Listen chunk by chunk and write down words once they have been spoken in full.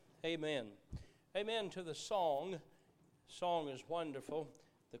Amen. Amen to the song. Song is wonderful.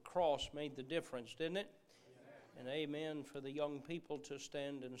 The cross made the difference, didn't it? And amen for the young people to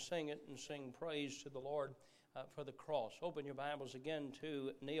stand and sing it and sing praise to the Lord for the cross. Open your Bibles again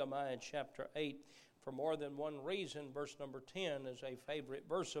to Nehemiah chapter 8. For more than one reason, verse number 10 is a favorite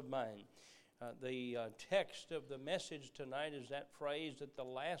verse of mine. The text of the message tonight is that phrase at the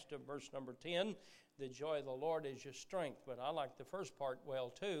last of verse number 10, the joy of the Lord is your strength. But I like the first part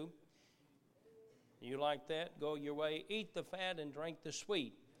well too. You like that? Go your way, eat the fat and drink the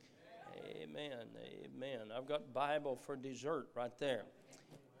sweet. Amen. Amen. I've got Bible for dessert right there.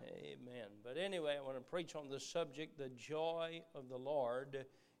 Amen. But anyway, I want to preach on this subject. The joy of the Lord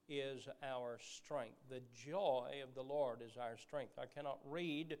is our strength. The joy of the Lord is our strength. I cannot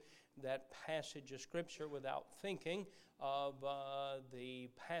read that passage of Scripture without thinking of the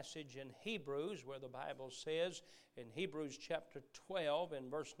passage in Hebrews where the Bible says in Hebrews chapter 12 and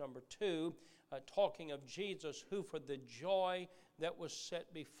verse number 2, talking of Jesus who for the joy that was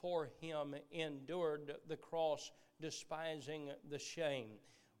set before him endured the cross, despising the shame.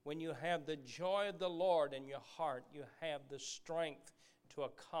 When you have the joy of the Lord in your heart, you have the strength to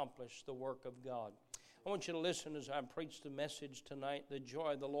accomplish the work of God. I want you to listen as I preach the message tonight. The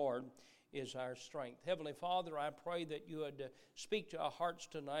joy of the Lord is our strength. Heavenly Father, I pray that you would speak to our hearts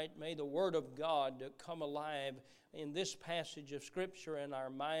tonight. May the Word of God come alive in this passage of Scripture in our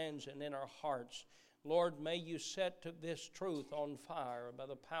minds and in our hearts. Lord, may you set this truth on fire by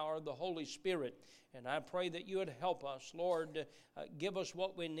the power of the Holy Spirit. And I pray that you would help us. Lord, give us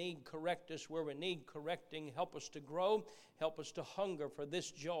what we need, correct us where we need correcting, help us to grow, help us to hunger for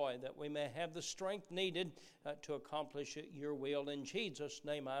this joy that we may have the strength needed to accomplish your will. In Jesus'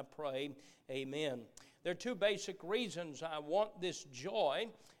 name I pray, amen. There are two basic reasons I want this joy,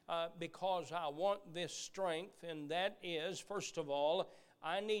 because I want this strength, and that is, first of all,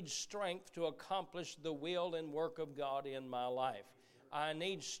 I need strength to accomplish the will and work of God in my life. I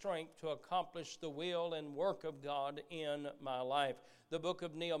need strength to accomplish the will and work of God in my life. The book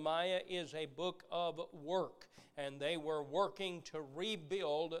of Nehemiah is a book of work, and they were working to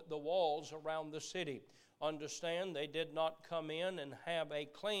rebuild the walls around the city. Understand, they did not come in and have a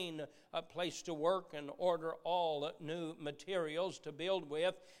clean place to work and order all new materials to build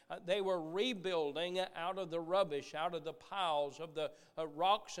with. They were rebuilding out of the rubbish, out of the piles of the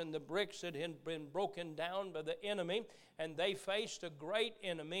rocks and the bricks that had been broken down by the enemy. And they faced a great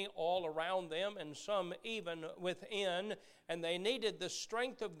enemy all around them and some even within. And they needed the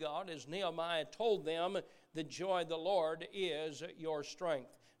strength of God, as Nehemiah told them, the joy of the Lord is your strength.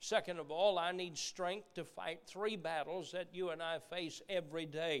 Second of all, I need strength to fight three battles that you and I face every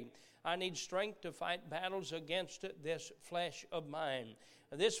day. I need strength to fight battles against this flesh of mine.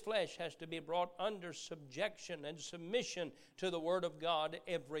 This flesh has to be brought under subjection and submission to the Word of God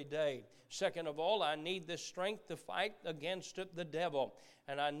every day. Second of all, I need the strength to fight against the devil.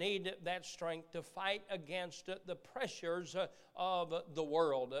 And I need that strength to fight against the pressures of the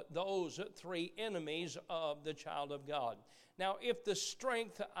world, those three enemies of the child of God. Now, if the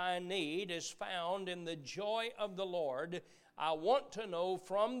strength I need is found in the joy of the Lord, I want to know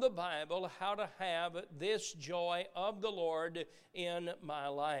from the Bible how to have this joy of the Lord in my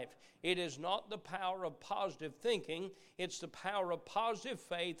life. It is not the power of positive thinking, it's the power of positive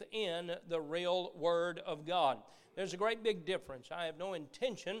faith in the real Word of God. There's a great big difference. I have no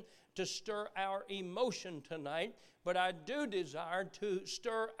intention to stir our emotion tonight, but I do desire to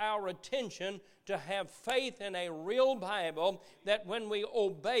stir our attention to have faith in a real Bible that when we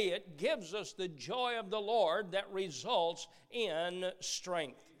obey it gives us the joy of the Lord that results in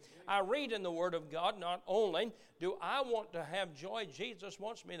strength. I read in the Word of God, not only do I want to have joy, Jesus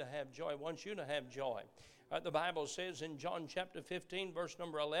wants me to have joy, wants you to have joy. The Bible says in John chapter 15, verse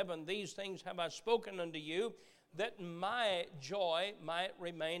number 11, these things have I spoken unto you, that my joy might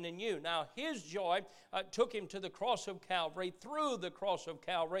remain in you. Now, his joy took him to the cross of Calvary, through the cross of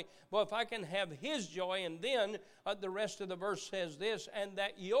Calvary. Well, if I can have his joy, and then the rest of the verse says this, and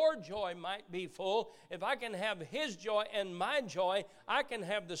that your joy might be full. If I can have his joy and my joy, I can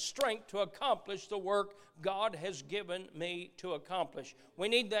have the strength to accomplish the work God has given me to accomplish. We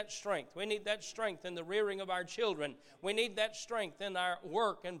need that strength. We need that strength in the rearing of our children. We need that strength in our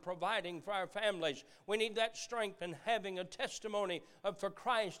work and providing for our families. We need that strength in having a testimony for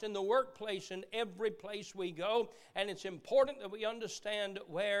Christ in the workplace and every place we go. And it's important that we understand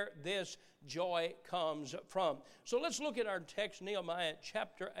where this joy comes from. So let's look at our text, Nehemiah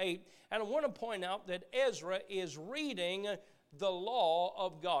chapter 8. And I want to point out that Ezra is reading the law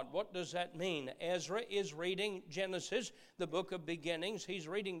of God. What does that mean? Ezra is reading Genesis, the book of beginnings. He's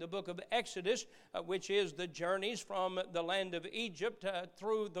reading the book of Exodus, which is the journeys from the land of Egypt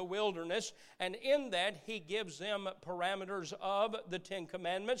through the wilderness. And in that, he gives them parameters of the Ten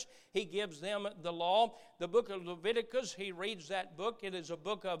Commandments. He gives them the law. The book of Leviticus, he reads that book. It is a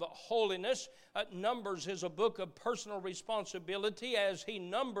book of holiness. Numbers is a book of personal responsibility, as he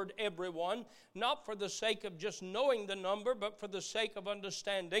numbered everyone, not for the sake of just knowing the number, but for the sake of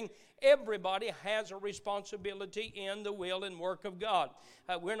understanding. Everybody has a responsibility in the will and work of God.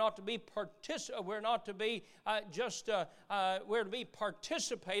 We're not to be we're to be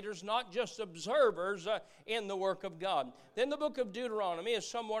participators, not just observers in the work of God. Then the book of Deuteronomy is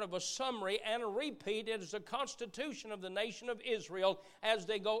somewhat of a summary and a repeat. It is the constitution of the nation of Israel as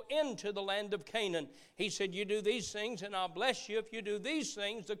they go into the land of Canaan. He said, you do these things and I'll bless you. If you do these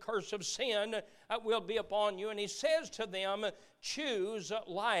things, the curse of sin will be upon you. And he says to them, choose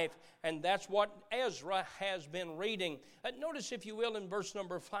life. And that's what Ezra has been reading. Notice, if you will, in verse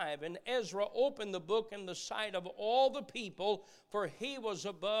number 5, and Ezra opened the book in the sight of all the people, for he was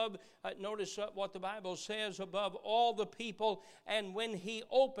above, notice what the Bible says, above all the people, and when he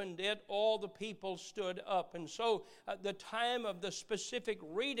opened it, all the people stood up. And so the time of the specific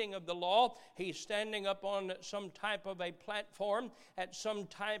reading of the law, he's standing up on some type of a platform, at some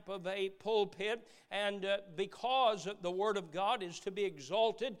type of a pulpit, and because the Word of God is to be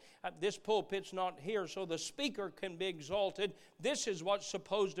exalted, this pulpit's not here, so the speaker can be exalted. This is what's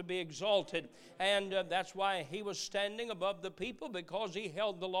supposed to be exalted. And that's why he was standing above the people, because he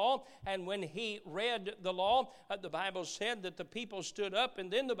held the law. And when he read the law, the Bible said that the people stood up.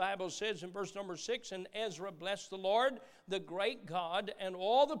 And then the Bible says in verse number 6, and Ezra blessed the Lord, the great God, and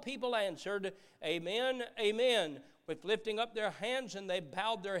all the people answered, Amen, Amen, with lifting up their hands, and they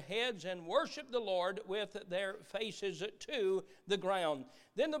bowed their heads and worshiped the Lord with their faces to the ground.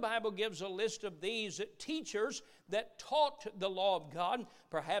 Then the Bible gives a list of these teachers that taught the law of God.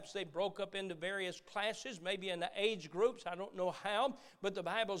 Perhaps they broke up into various classes, maybe in age groups. I don't know how. But the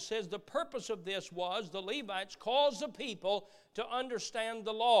Bible says the purpose of this was the Levites caused the people to understand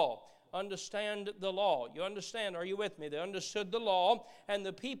the law. Understand the law. You understand? Are you with me? They understood the law, and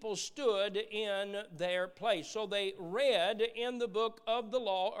the people stood in their place. So they read in the book of the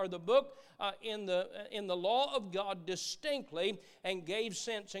law, or the book in the law of God distinctly, and gave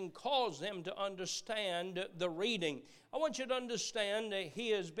sense and caused them to understand the reading. I want you to understand that he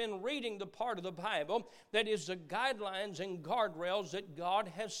has been reading the part of the Bible that is the guidelines and guardrails that God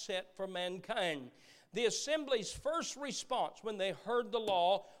has set for mankind. The assembly's first response when they heard the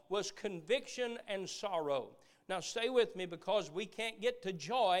law was conviction and sorrow. Now stay with me, because we can't get to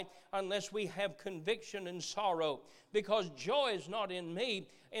joy unless we have conviction and sorrow. Because joy is not in me.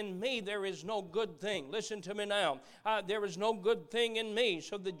 In me there is no good thing. Listen to me now. There is no good thing in me.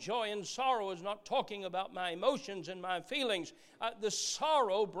 So the joy and sorrow is not talking about my emotions and my feelings. The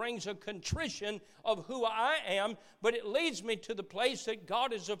sorrow brings a contrition of who I am, but it leads me to the place that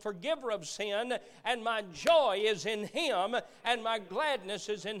God is a forgiver of sin, and my joy is in Him, and my gladness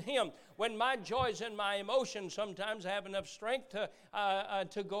is in Him. When my joy is in my emotions, sometimes I have enough strength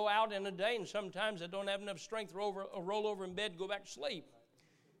to go out in a day, and sometimes I don't have enough strength to roll over in bed, go back to sleep.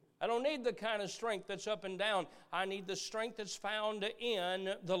 I don't need the kind of strength that's up and down. I need the strength that's found in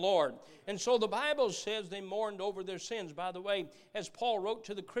the Lord. And so the Bible says they mourned over their sins. By the way, as Paul wrote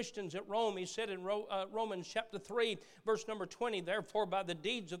to the Christians at Rome, he said in Romans chapter 3, verse number 20, therefore by the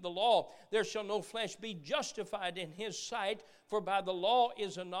deeds of the law there shall no flesh be justified in his sight, for by the law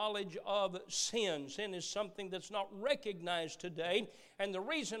is a knowledge of sin. Sin is something that's not recognized today. And the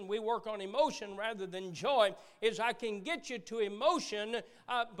reason we work on emotion rather than joy is I can get you to emotion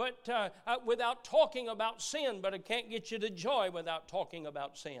but without talking about sin, but I can't get you to joy without talking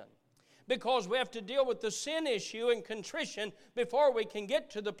about sin. Because we have to deal with the sin issue and contrition before we can get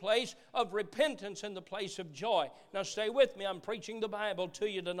to the place of repentance and the place of joy. Now stay with me. I'm preaching the Bible to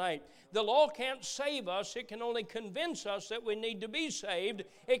you tonight. The law can't save us. It can only convince us that we need to be saved.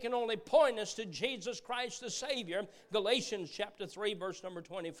 It can only point us to Jesus Christ the Savior. Galatians chapter 3, verse number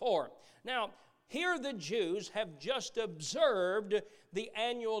 24. Now, here the Jews have just observed the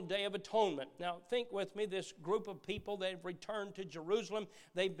annual Day of Atonement. Now think with me, this group of people, they've returned to Jerusalem.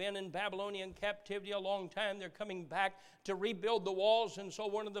 They've been in Babylonian captivity a long time. They're coming back to rebuild the walls, and so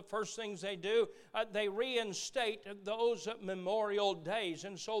one of the first things they do, they reinstate those memorial days,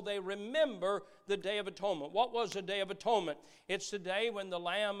 and so they remember the Day of Atonement. What was the Day of Atonement? It's the day when the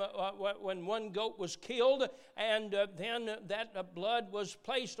lamb, when one goat was killed, and then that blood was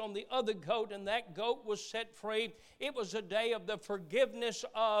placed on the other goat, and that goat was set free. It was a day of the forgiveness forgiveness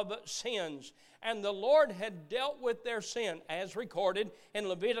of sins. And the Lord had dealt with their sin, as recorded in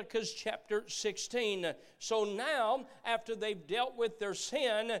Leviticus chapter 16. So now, after they've dealt with their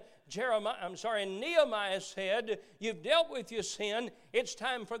sin, Nehemiah said, you've dealt with your sin. It's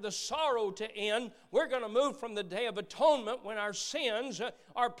time for the sorrow to end. We're going to move from the Day of Atonement when our sins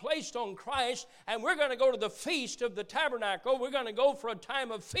are placed on Christ, and we're going to go to the Feast of the Tabernacle. We're going to go for a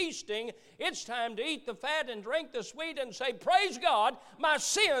time of feasting. It's time to eat the fat and drink the sweet and say, praise God, my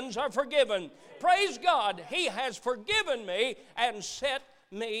sins are forgiven. Praise God, He has forgiven me and set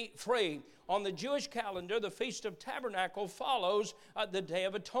me free. On the Jewish calendar, the Feast of Tabernacle follows the Day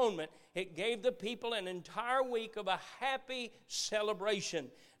of Atonement. It gave the people an entire week of a happy celebration.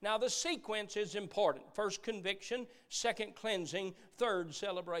 Now, the sequence is important. First, conviction. Second, cleansing. Third,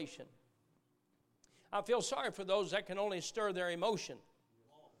 celebration. I feel sorry for those that can only stir their emotion,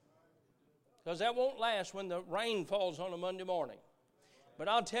 because that won't last when the rain falls on a Monday morning. But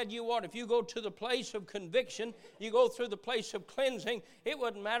I'll tell you what, if you go to the place of conviction, you go through the place of cleansing, it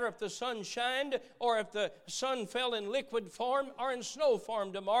wouldn't matter if the sun shined or if the sun fell in liquid form or in snow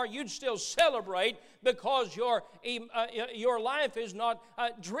form tomorrow. You'd still celebrate, because your life is not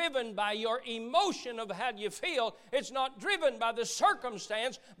driven by your emotion of how you feel. It's not driven by the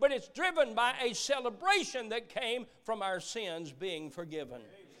circumstance, but it's driven by a celebration that came from our sins being forgiven.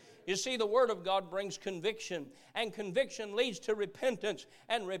 You see, the Word of God brings conviction, and conviction leads to repentance,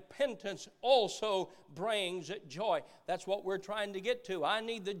 and repentance also brings joy. That's what we're trying to get to. I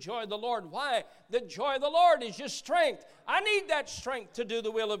need the joy of the Lord. Why? The joy of the Lord is your strength. I need that strength to do the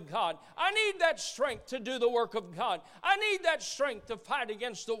will of God. I need that strength to do the work of God. I need that strength to fight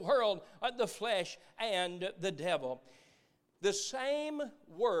against the world, the flesh, and the devil. The same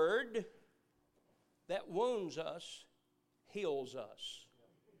Word that wounds us heals us.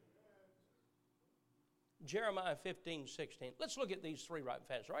 Jeremiah 15:16. Let's look at these three right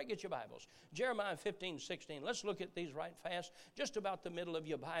fast. All right, get your Bibles. Jeremiah 15:16. Let's look at these right fast. Just about the middle of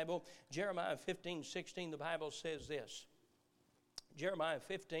your Bible. Jeremiah 15:16, the Bible says this. Jeremiah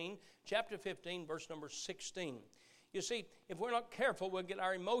 15, chapter 15, verse number 16. You see, if we're not careful, we'll get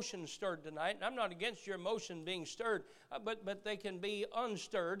our emotions stirred tonight. And I'm not against your emotion being stirred, but they can be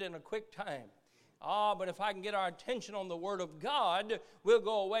unstirred in a quick time. But if I can get our attention on the Word of God, we'll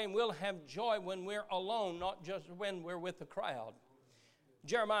go away and we'll have joy when we're alone, not just when we're with the crowd.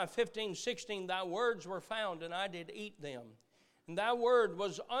 Jeremiah 15:16, thy words were found, and I did eat them. And thy word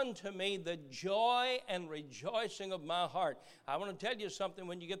was unto me the joy and rejoicing of my heart. I want to tell you something.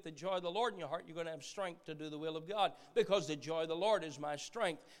 When you get the joy of the Lord in your heart, you're going to have strength to do the will of God, because the joy of the Lord is my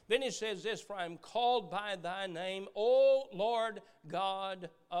strength. Then he says this, for I am called by thy name, O Lord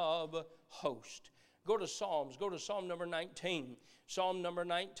God of hosts. Go to Psalms. Go to Psalm number 19. Psalm number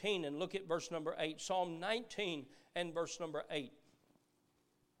 19, and look at verse number 8. Psalm 19 and verse number 8.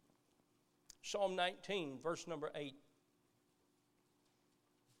 Psalm 19, verse number 8.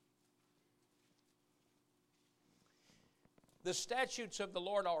 The statutes of the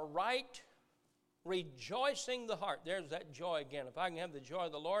Lord are right, rejoicing the heart. There's that joy again. If I can have the joy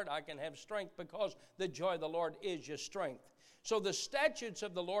of the Lord, I can have strength, because the joy of the Lord is your strength. So the statutes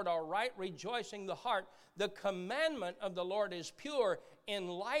of the Lord are right, rejoicing the heart. The commandment of the Lord is pure,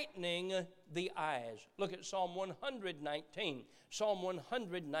 enlightening the eyes. Look at Psalm 119. Psalm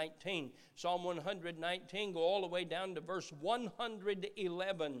 119. Psalm 119, go all the way down to verse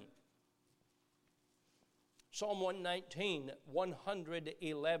 111. Psalm 119,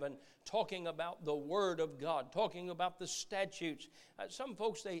 111, talking about the Word of God, talking about the statutes. Some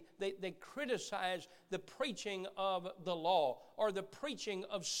folks, they criticize the preaching of the law, or the preaching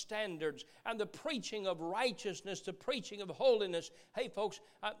of standards, and the preaching of righteousness, the preaching of holiness. Hey, folks,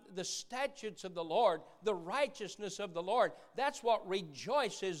 the statutes of the Lord, the righteousness of the Lord, that's what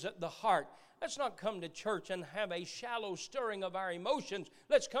rejoices the heart. Let's not come to church and have a shallow stirring of our emotions.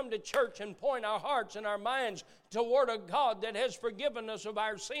 Let's come to church and point our hearts and our minds toward a God that has forgiven us of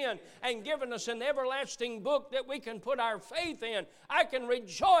our sin and given us an everlasting book that we can put our faith in. I can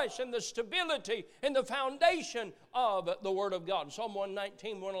rejoice in the stability and the foundation of the Word of God. Psalm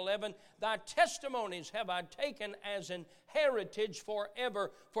 119, 111, thy testimonies have I taken as an heritage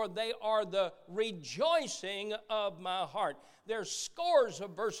forever, for they are the rejoicing of my heart. There's scores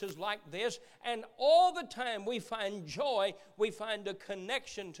of verses like this, and all the time we find joy, we find a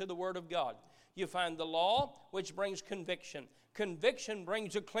connection to the Word of God. You find the law, which brings conviction. Conviction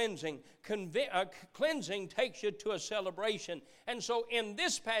brings a cleansing. Cleansing takes you to a celebration. And so in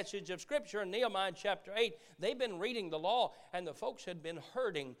this passage of Scripture in Nehemiah chapter 8, they've been reading the law, and the folks had been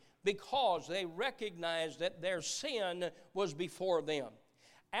hurting because they recognized that their sin was before them.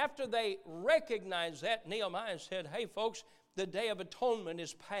 After they recognized that, Nehemiah said, hey folks, The Day of Atonement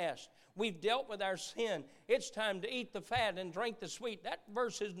is past. We've dealt with our sin. It's time to eat the fat and drink the sweet. That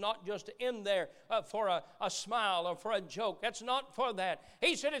verse is not just in there for a smile or for a joke. That's not for that.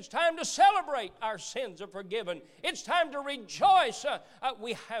 He said it's time to celebrate our sins are forgiven. It's time to rejoice.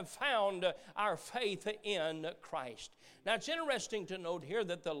 We have found our faith in Christ. Now, it's interesting to note here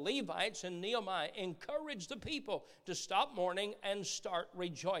that the Levites and Nehemiah encouraged the people to stop mourning and start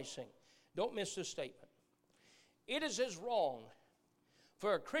rejoicing. Don't miss this statement. It is as wrong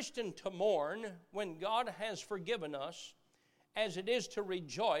for a Christian to mourn when God has forgiven us as it is to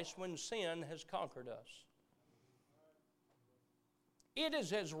rejoice when sin has conquered us. It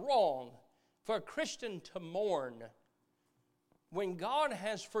is as wrong for a Christian to mourn when God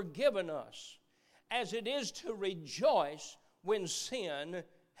has forgiven us as it is to rejoice when sin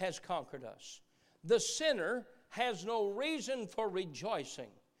has conquered us. The sinner has no reason for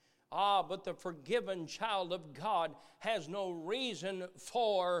rejoicing. But the forgiven child of God has no reason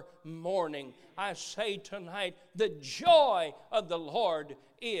for mourning. I say tonight, the joy of the Lord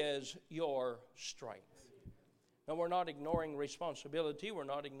is your strength. Now, we're not ignoring responsibility. We're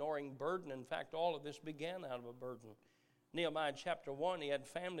not ignoring burden. In fact, all of this began out of a burden. Nehemiah chapter 1, he had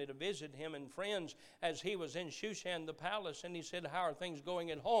family to visit him and friends as he was in Shushan the palace. And he said, how are things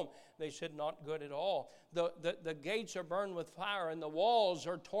going at home? They said, not good at all. The gates are burned with fire and the walls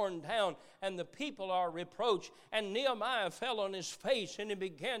are torn down and the people are reproached. And Nehemiah fell on his face and he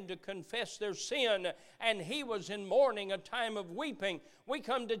began to confess their sin. And he was in mourning, a time of weeping. We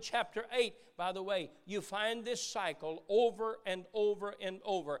come to chapter 8. By the way, you find this cycle over and over and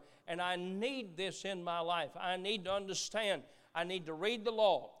over. And I need this in my life. I need to understand. I need to read the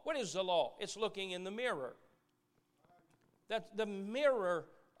law. What is the law? It's looking in the mirror. That's the mirror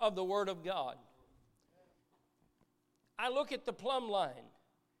of the Word of God. I look at the plumb line,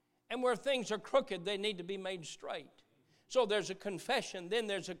 and where things are crooked, they need to be made straight. So there's a confession, then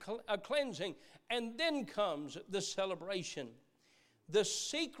there's a cleansing, and then comes the celebration. The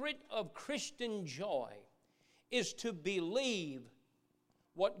secret of Christian joy is to believe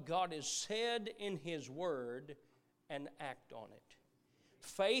what God has said in His Word and act on it.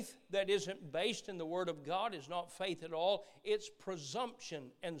 Faith that isn't based in the Word of God is not faith at all. It's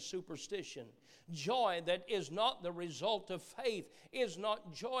presumption and superstition. Joy that is not the result of faith is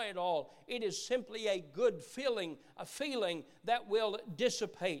not joy at all. It is simply a good feeling, a feeling that will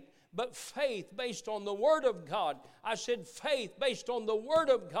dissipate. But faith based on the Word of God. I said faith based on the Word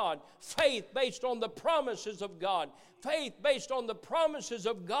of God. Faith based on the promises of God. Faith based on the promises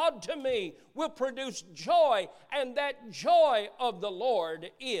of God to me will produce joy. And that joy of the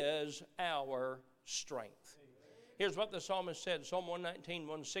Lord is our strength. Here's what the psalmist said, Psalm 119,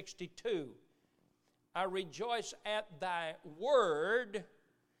 162. I rejoice at thy word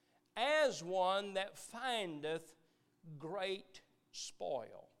as one that findeth great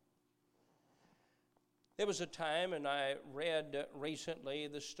spoil. There was a time, and I read recently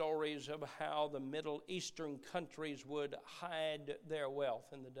the stories of how the Middle Eastern countries would hide their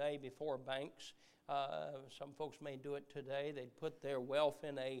wealth in the day before banks. Some folks may do it today. They'd put their wealth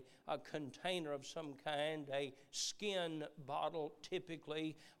in a container of some kind, a skin bottle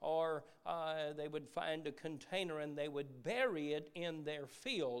typically, or they would find a container and they would bury it in their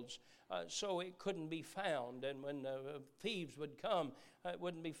fields so it couldn't be found. And when thieves would come, it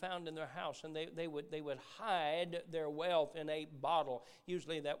wouldn't be found in their house, and they would hide their wealth in a bottle.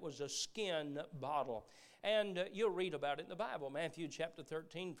 Usually that was a skin bottle. And you'll read about it in the Bible. Matthew chapter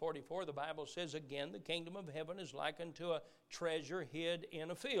 13, 44, the Bible says, again, the kingdom of heaven is like unto a treasure hid in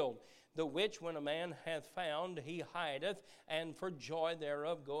a field, the which when a man hath found, he hideth, and for joy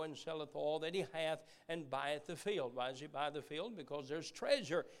thereof goeth and selleth all that he hath, and buyeth the field. Why does he buy the field? Because there's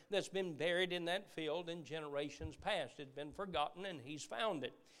treasure that's been buried in that field in generations past. It's been forgotten, and he's found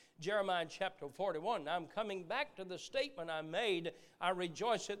it. Jeremiah chapter 41. Now I'm coming back to the statement I made. I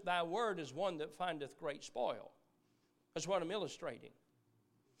rejoice at thy word as one that findeth great spoil. That's what I'm illustrating.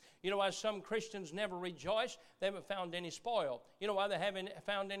 You know why some Christians never rejoice? They haven't found any spoil. You know why they haven't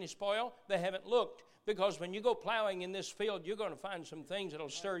found any spoil? They haven't looked. Because when you go plowing in this field, you're going to find some things that will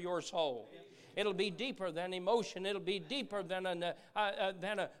stir your soul. It'll be deeper than emotion. It'll be deeper than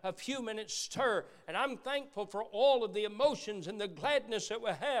a few minutes stir. And I'm thankful for all of the emotions and the gladness that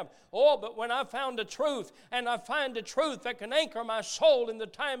we have. Oh, but when I found the truth, and I find the truth that can anchor my soul in the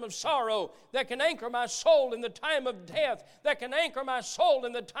time of sorrow, that can anchor my soul in the time of death, that can anchor my soul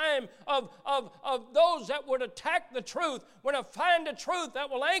in the time of those that would attack the truth, when I find the truth that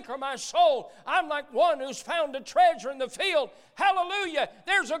will anchor my soul, I'm like one who's found a treasure in the field. Hallelujah.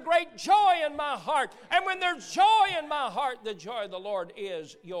 There's a great joy in my heart. And when there's joy in my heart, the joy of the Lord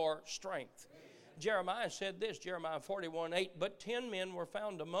is your strength. Jeremiah said this, Jeremiah 41:8, but 10 men were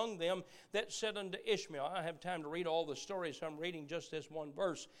found among them that said unto Ishmael, I don't have time to read all the stories, so I'm reading just this one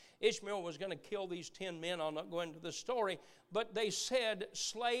verse. Ishmael was going to kill these 10 men. I'll not go into the story, but they said,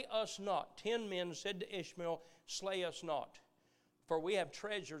 slay us not. 10 men said to Ishmael, slay us not, for we have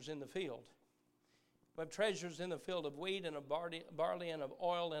treasures in the field. We have treasures in the field of wheat and of barley and of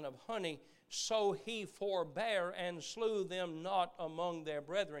oil and of honey. So he forbare and slew them not among their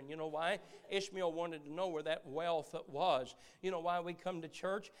brethren. You know why? Ishmael wanted to know where that wealth was. You know why we come to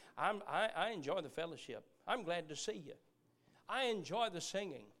church? I enjoy the fellowship. I'm glad to see you. I enjoy the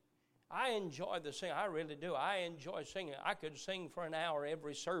singing. I enjoy the singing. I really do. I enjoy singing. I could sing for an hour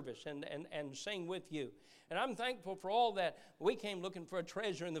every service and sing with you. And I'm thankful for all that. We came looking for a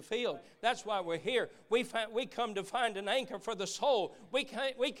treasure in the field. That's why we're here. We come to find an anchor for the soul. We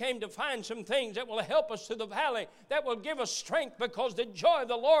came to find some things that will help us through the valley, that will give us strength, because the joy of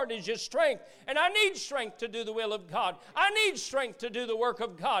the Lord is your strength. And I need strength to do the will of God. I need strength to do the work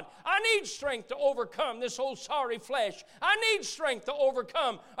of God. I need strength to overcome this old sorry flesh. I need strength to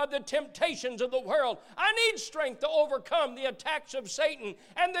overcome the temptations of the world. I need strength to overcome the attacks of Satan.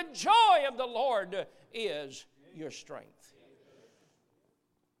 And the joy of the Lord is your strength.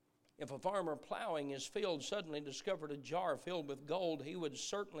 If a farmer plowing his field suddenly discovered a jar filled with gold, he would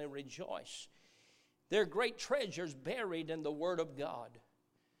certainly rejoice. There are great treasures buried in the Word of God.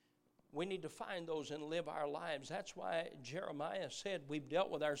 We need to find those and live our lives. That's why Jeremiah said we've dealt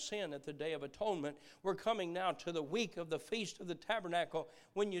with our sin at the Day of Atonement. We're coming now to the week of the Feast of the Tabernacle.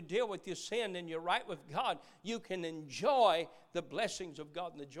 When you deal with your sin and you're right with God, you can enjoy the blessings of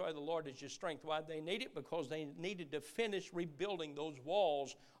God, and the joy of the Lord is your strength. Why they need it? Because they needed to finish rebuilding those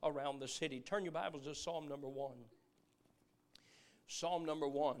walls around the city. Turn your Bibles to Psalm number 1. Psalm number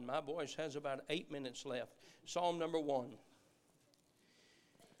 1. My voice has about 8 minutes left. Psalm number 1.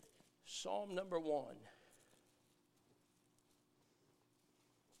 Psalm number 1.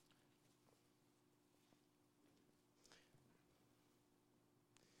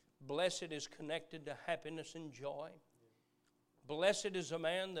 Blessed is connected to happiness and joy. Blessed is a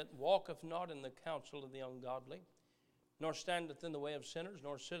man that walketh not in the counsel of the ungodly, nor standeth in the way of sinners,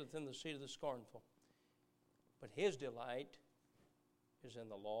 nor sitteth in the seat of the scornful. But his delight is in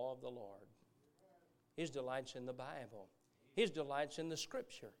the law of the Lord. His delight's in the Bible. His delight's in the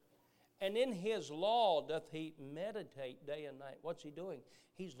Scripture. And in his law doth he meditate day and night. What's he doing?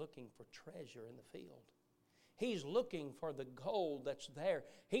 He's looking for treasure in the field. He's looking for the gold that's there.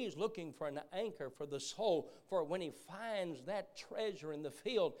 He's looking for an anchor for the soul. For when he finds that treasure in the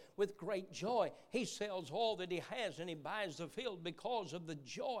field with great joy, he sells all that he has and he buys the field because of the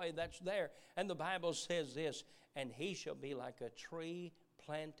joy that's there. And the Bible says this, and he shall be like a tree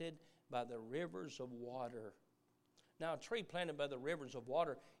planted by the rivers of water. Now, a tree planted by the rivers of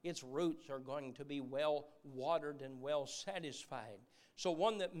water, its roots are going to be well watered and well satisfied. So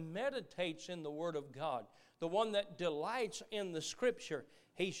one that meditates in the Word of God, the one that delights in the Scripture,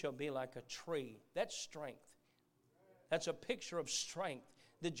 he shall be like a tree. That's strength. That's a picture of strength.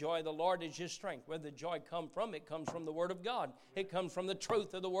 The joy of the Lord is his strength. Where the joy comes from, it comes from the Word of God. It comes from the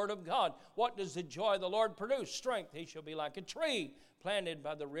truth of the Word of God. What does the joy of the Lord produce? Strength. He shall be like a tree planted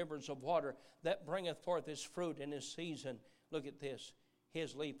by the rivers of water that bringeth forth his fruit in his season. Look at this.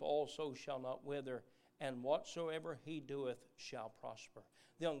 His leaf also shall not wither, and whatsoever he doeth shall prosper.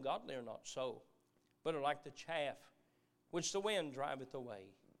 The ungodly are not so, but are like the chaff, which the wind driveth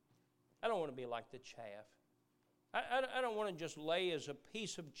away. I don't want to be like the chaff. I don't want to just lay as a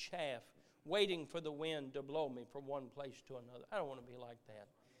piece of chaff waiting for the wind to blow me from one place to another. I don't want to be like that.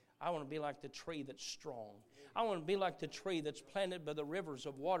 I want to be like the tree that's strong. I want to be like the tree that's planted by the rivers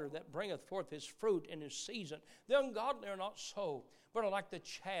of water that bringeth forth his fruit in his season. The ungodly are not so, but are like the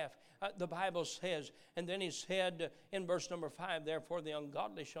chaff, the Bible says. And then he said in verse number 5, therefore the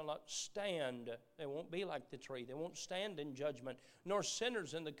ungodly shall not stand. They won't be like the tree. They won't stand in judgment, nor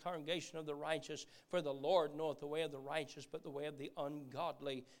sinners in the congregation of the righteous. For the Lord knoweth the way of the righteous, but the way of the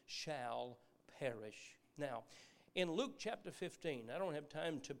ungodly shall perish. Now, in Luke chapter 15, I don't have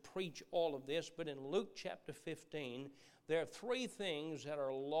time to preach all of this, but in Luke chapter 15, there are 3 things that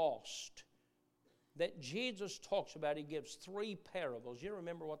are lost that Jesus talks about. He gives 3 parables. You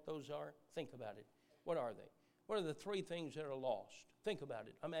remember what those are? Think about it. What are they? What are the 3 things that are lost? Think about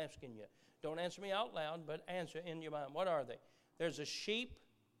it. I'm asking you. Don't answer me out loud, but answer in your mind. What are they? There's a sheep,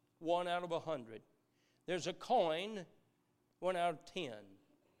 1 out of 100. There's a coin, 1 out of 10.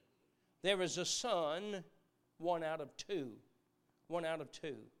 There is a son, 1 out of 2. 1 out of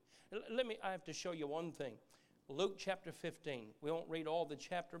 2. I have to show you one thing. Luke chapter 15. We won't read all the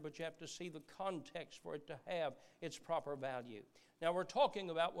chapter, but you have to see the context for it to have its proper value. Now we're talking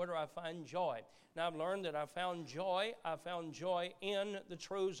about where do I find joy. Now I've learned that I found joy in the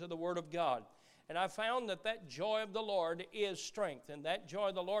truths of the Word of God. And I found that joy of the Lord is strength. And that joy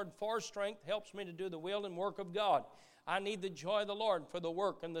of the Lord for strength helps me to do the will and work of God. I need the joy of the Lord for the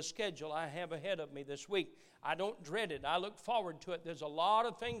work and the schedule I have ahead of me this week. I don't dread it. I look forward to it. There's a lot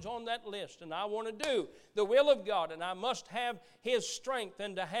of things on that list, and I want to do the will of God, and I must have His strength,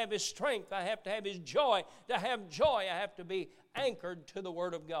 and to have His strength, I have to have His joy. To have joy, I have to be anchored to the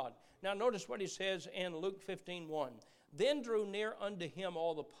Word of God. Now, notice what he says in Luke 15:1. Then drew near unto him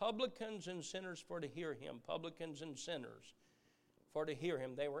all the publicans and sinners for to hear him. Publicans and sinners for to hear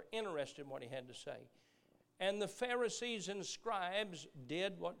him. They were interested in what he had to say. And the Pharisees and scribes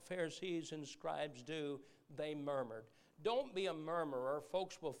did what Pharisees and scribes do. They murmured. Don't be a murmurer.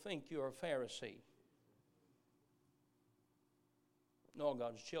 Folks will think you're a Pharisee. And all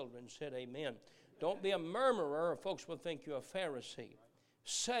God's children said amen. Don't be a murmurer, or folks will think you're a Pharisee.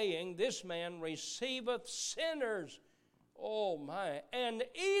 Saying, this man receiveth sinners. Oh my, and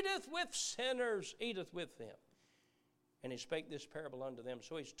eateth with sinners, eateth with them. And he spake this parable unto them.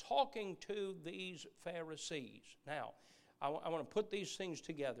 So he's talking to these Pharisees. Now, I want to put these things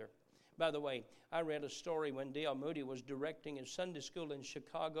together. By the way, I read a story when D.L. Moody was directing his Sunday school in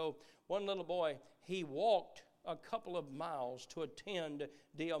Chicago. One little boy, he walked a couple of miles to attend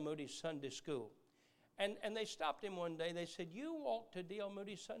D.L. Moody's Sunday school. And they stopped him one day. They said, you walk to D.L.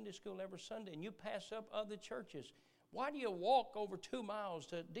 Moody's Sunday school every Sunday, and you pass up other churches. Why do you walk over 2 miles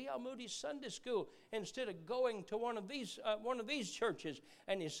to D.L. Moody's Sunday school instead of going to one of these churches?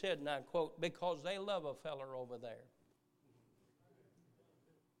 And he said, and I quote, because they love a feller over there.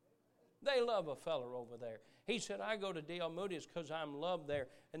 They love a feller over there. He said, I go to D.L. Moody's because I'm loved there.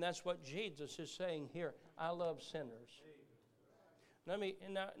 And that's what Jesus is saying here. I love sinners.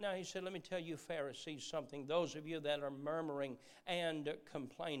 Now he said, let me tell you Pharisees something, those of you that are murmuring and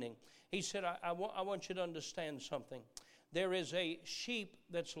complaining. He said, I want you to understand something. There is a sheep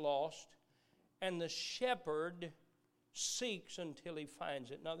that's lost, and the shepherd seeks until he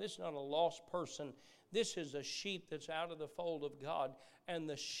finds it. Now, this is not a lost person. This is a sheep that's out of the fold of God, and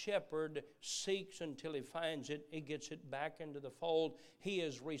the shepherd seeks until he finds it. He gets it back into the fold. He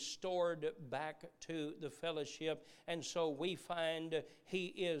is restored back to the fellowship, and so we find he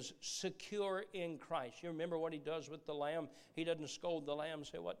is secure in Christ. You remember what he does with the lamb? He doesn't scold the lamb and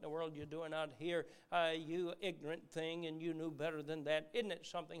say, what in the world are you doing out here, you ignorant thing, and you knew better than that. Isn't it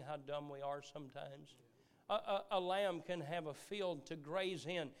something how dumb we are sometimes? A lamb can have a field to graze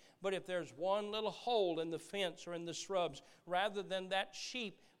in, but if there's one little hole in the fence or in the shrubs, rather than that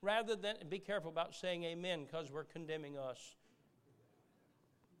sheep, be careful about saying amen because we're condemning us.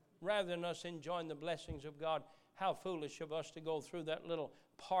 Rather than us enjoying the blessings of God, how foolish of us to go through that little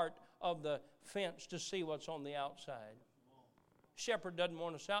part of the fence to see what's on the outside. Shepherd doesn't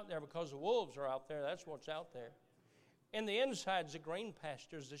want us out there because the wolves are out there. That's what's out there. In the insides, the green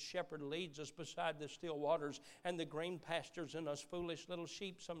pastures, the shepherd leads us beside the still waters, and the green pastures and us foolish little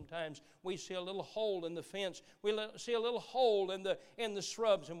sheep sometimes, we see a little hole in the fence. We see a little hole in the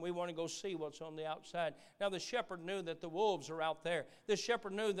shrubs, and we want to go see what's on the outside. Now, the shepherd knew that the wolves are out there. The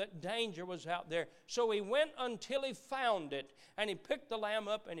shepherd knew that danger was out there. So he went until he found it, and he picked the lamb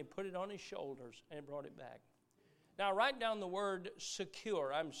up, and he put it on his shoulders, and brought it back. Now, write down the word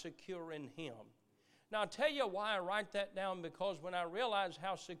secure. I'm secure in him. Now, I'll tell you why I write that down, because when I realize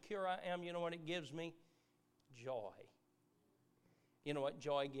how secure I am, you know what it gives me? Joy. You know what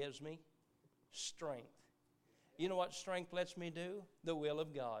joy gives me? Strength. You know what strength lets me do? The will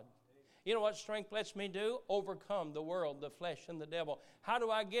of God. You know what strength lets me do? Overcome the world, the flesh, and the devil. How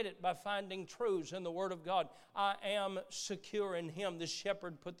do I get it? By finding truths in the Word of God. I am secure in him. The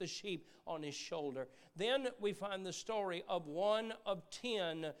shepherd put the sheep on his shoulder. Then we find the story of 1 of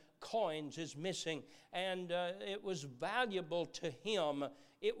 10 coins is missing, and it was valuable to him.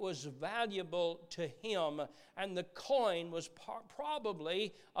 It was valuable to him, and the coin was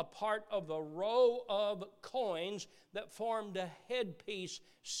probably a part of a row of coins that formed a headpiece,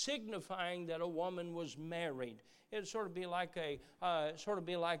 signifying that a woman was married. It'd sort of be like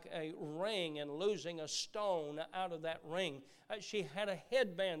a ring, and losing a stone out of that ring. She had a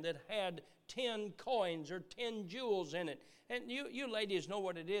headband that had 10 coins or 10 jewels in it. And you ladies know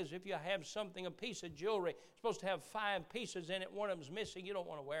what it is. If you have something, a piece of jewelry, it's supposed to have 5 pieces in it. One of them's missing. You don't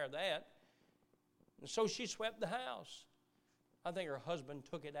want to wear that. And so she swept the house. I think her husband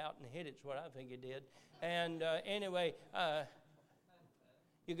took it out and hid it. Is what I think he did. And anyway,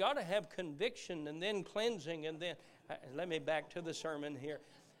 you got to have conviction and then cleansing. And then, let me back to the sermon here.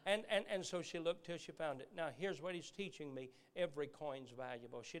 And so she looked till she found it. Now, here's what he's teaching me. Every coin's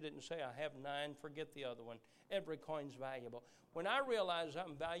valuable. She didn't say, I have 9, forget the other one. Every coin's valuable. When I realize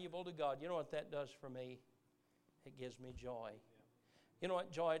I'm valuable to God, you know what that does for me? It gives me joy. You know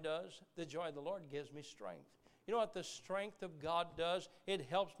what joy does? The joy of the Lord gives me strength. You know what the strength of God does? It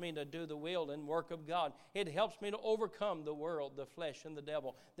helps me to do the will and work of God. It helps me to overcome the world, the flesh, and the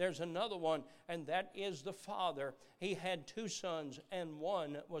devil. There's another one, and that is the father. He had 2 sons, and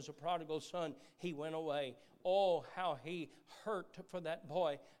one was a prodigal son. He went away. Oh, how he hurt for that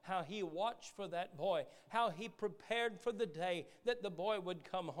boy, how he watched for that boy, how he prepared for the day that the boy would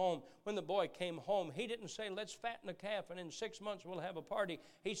come home. When the boy came home, he didn't say, let's fatten a calf and in 6 months we'll have a party.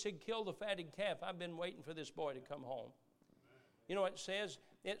 He said, kill the fatted calf. I've been waiting for this boy to come home. You know what it says?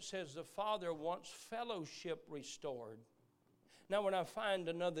 It says the father wants fellowship restored. Now, when I find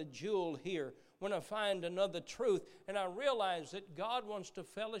another jewel here, when I find another truth, and I realize that God wants to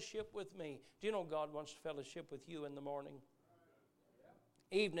fellowship with me. Do you know God wants to fellowship with you in the morning?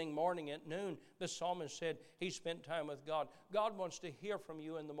 Evening, morning, at noon, the psalmist said he spent time with God. God wants to hear from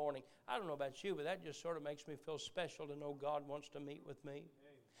you in the morning. I don't know about you, but that just sort of makes me feel special to know God wants to meet with me.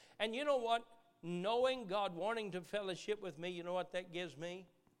 And you know what? Knowing God wanting to fellowship with me, you know what that gives me?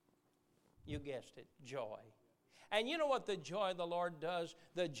 You guessed it, joy. And you know what the joy of the Lord does?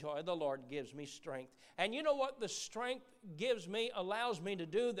 The joy of the Lord gives me strength. And you know what the strength gives me, allows me to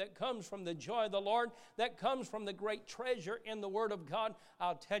do, that comes from the joy of the Lord, that comes from the great treasure in the Word of God?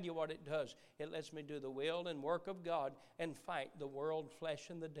 I'll tell you what it does. It lets me do the will and work of God and fight the world, flesh,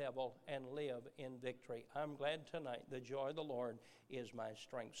 and the devil and live in victory. I'm glad tonight the joy of the Lord is my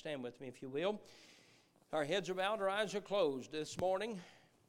strength. Stand with me if you will. Our heads are bowed, our eyes are closed this morning.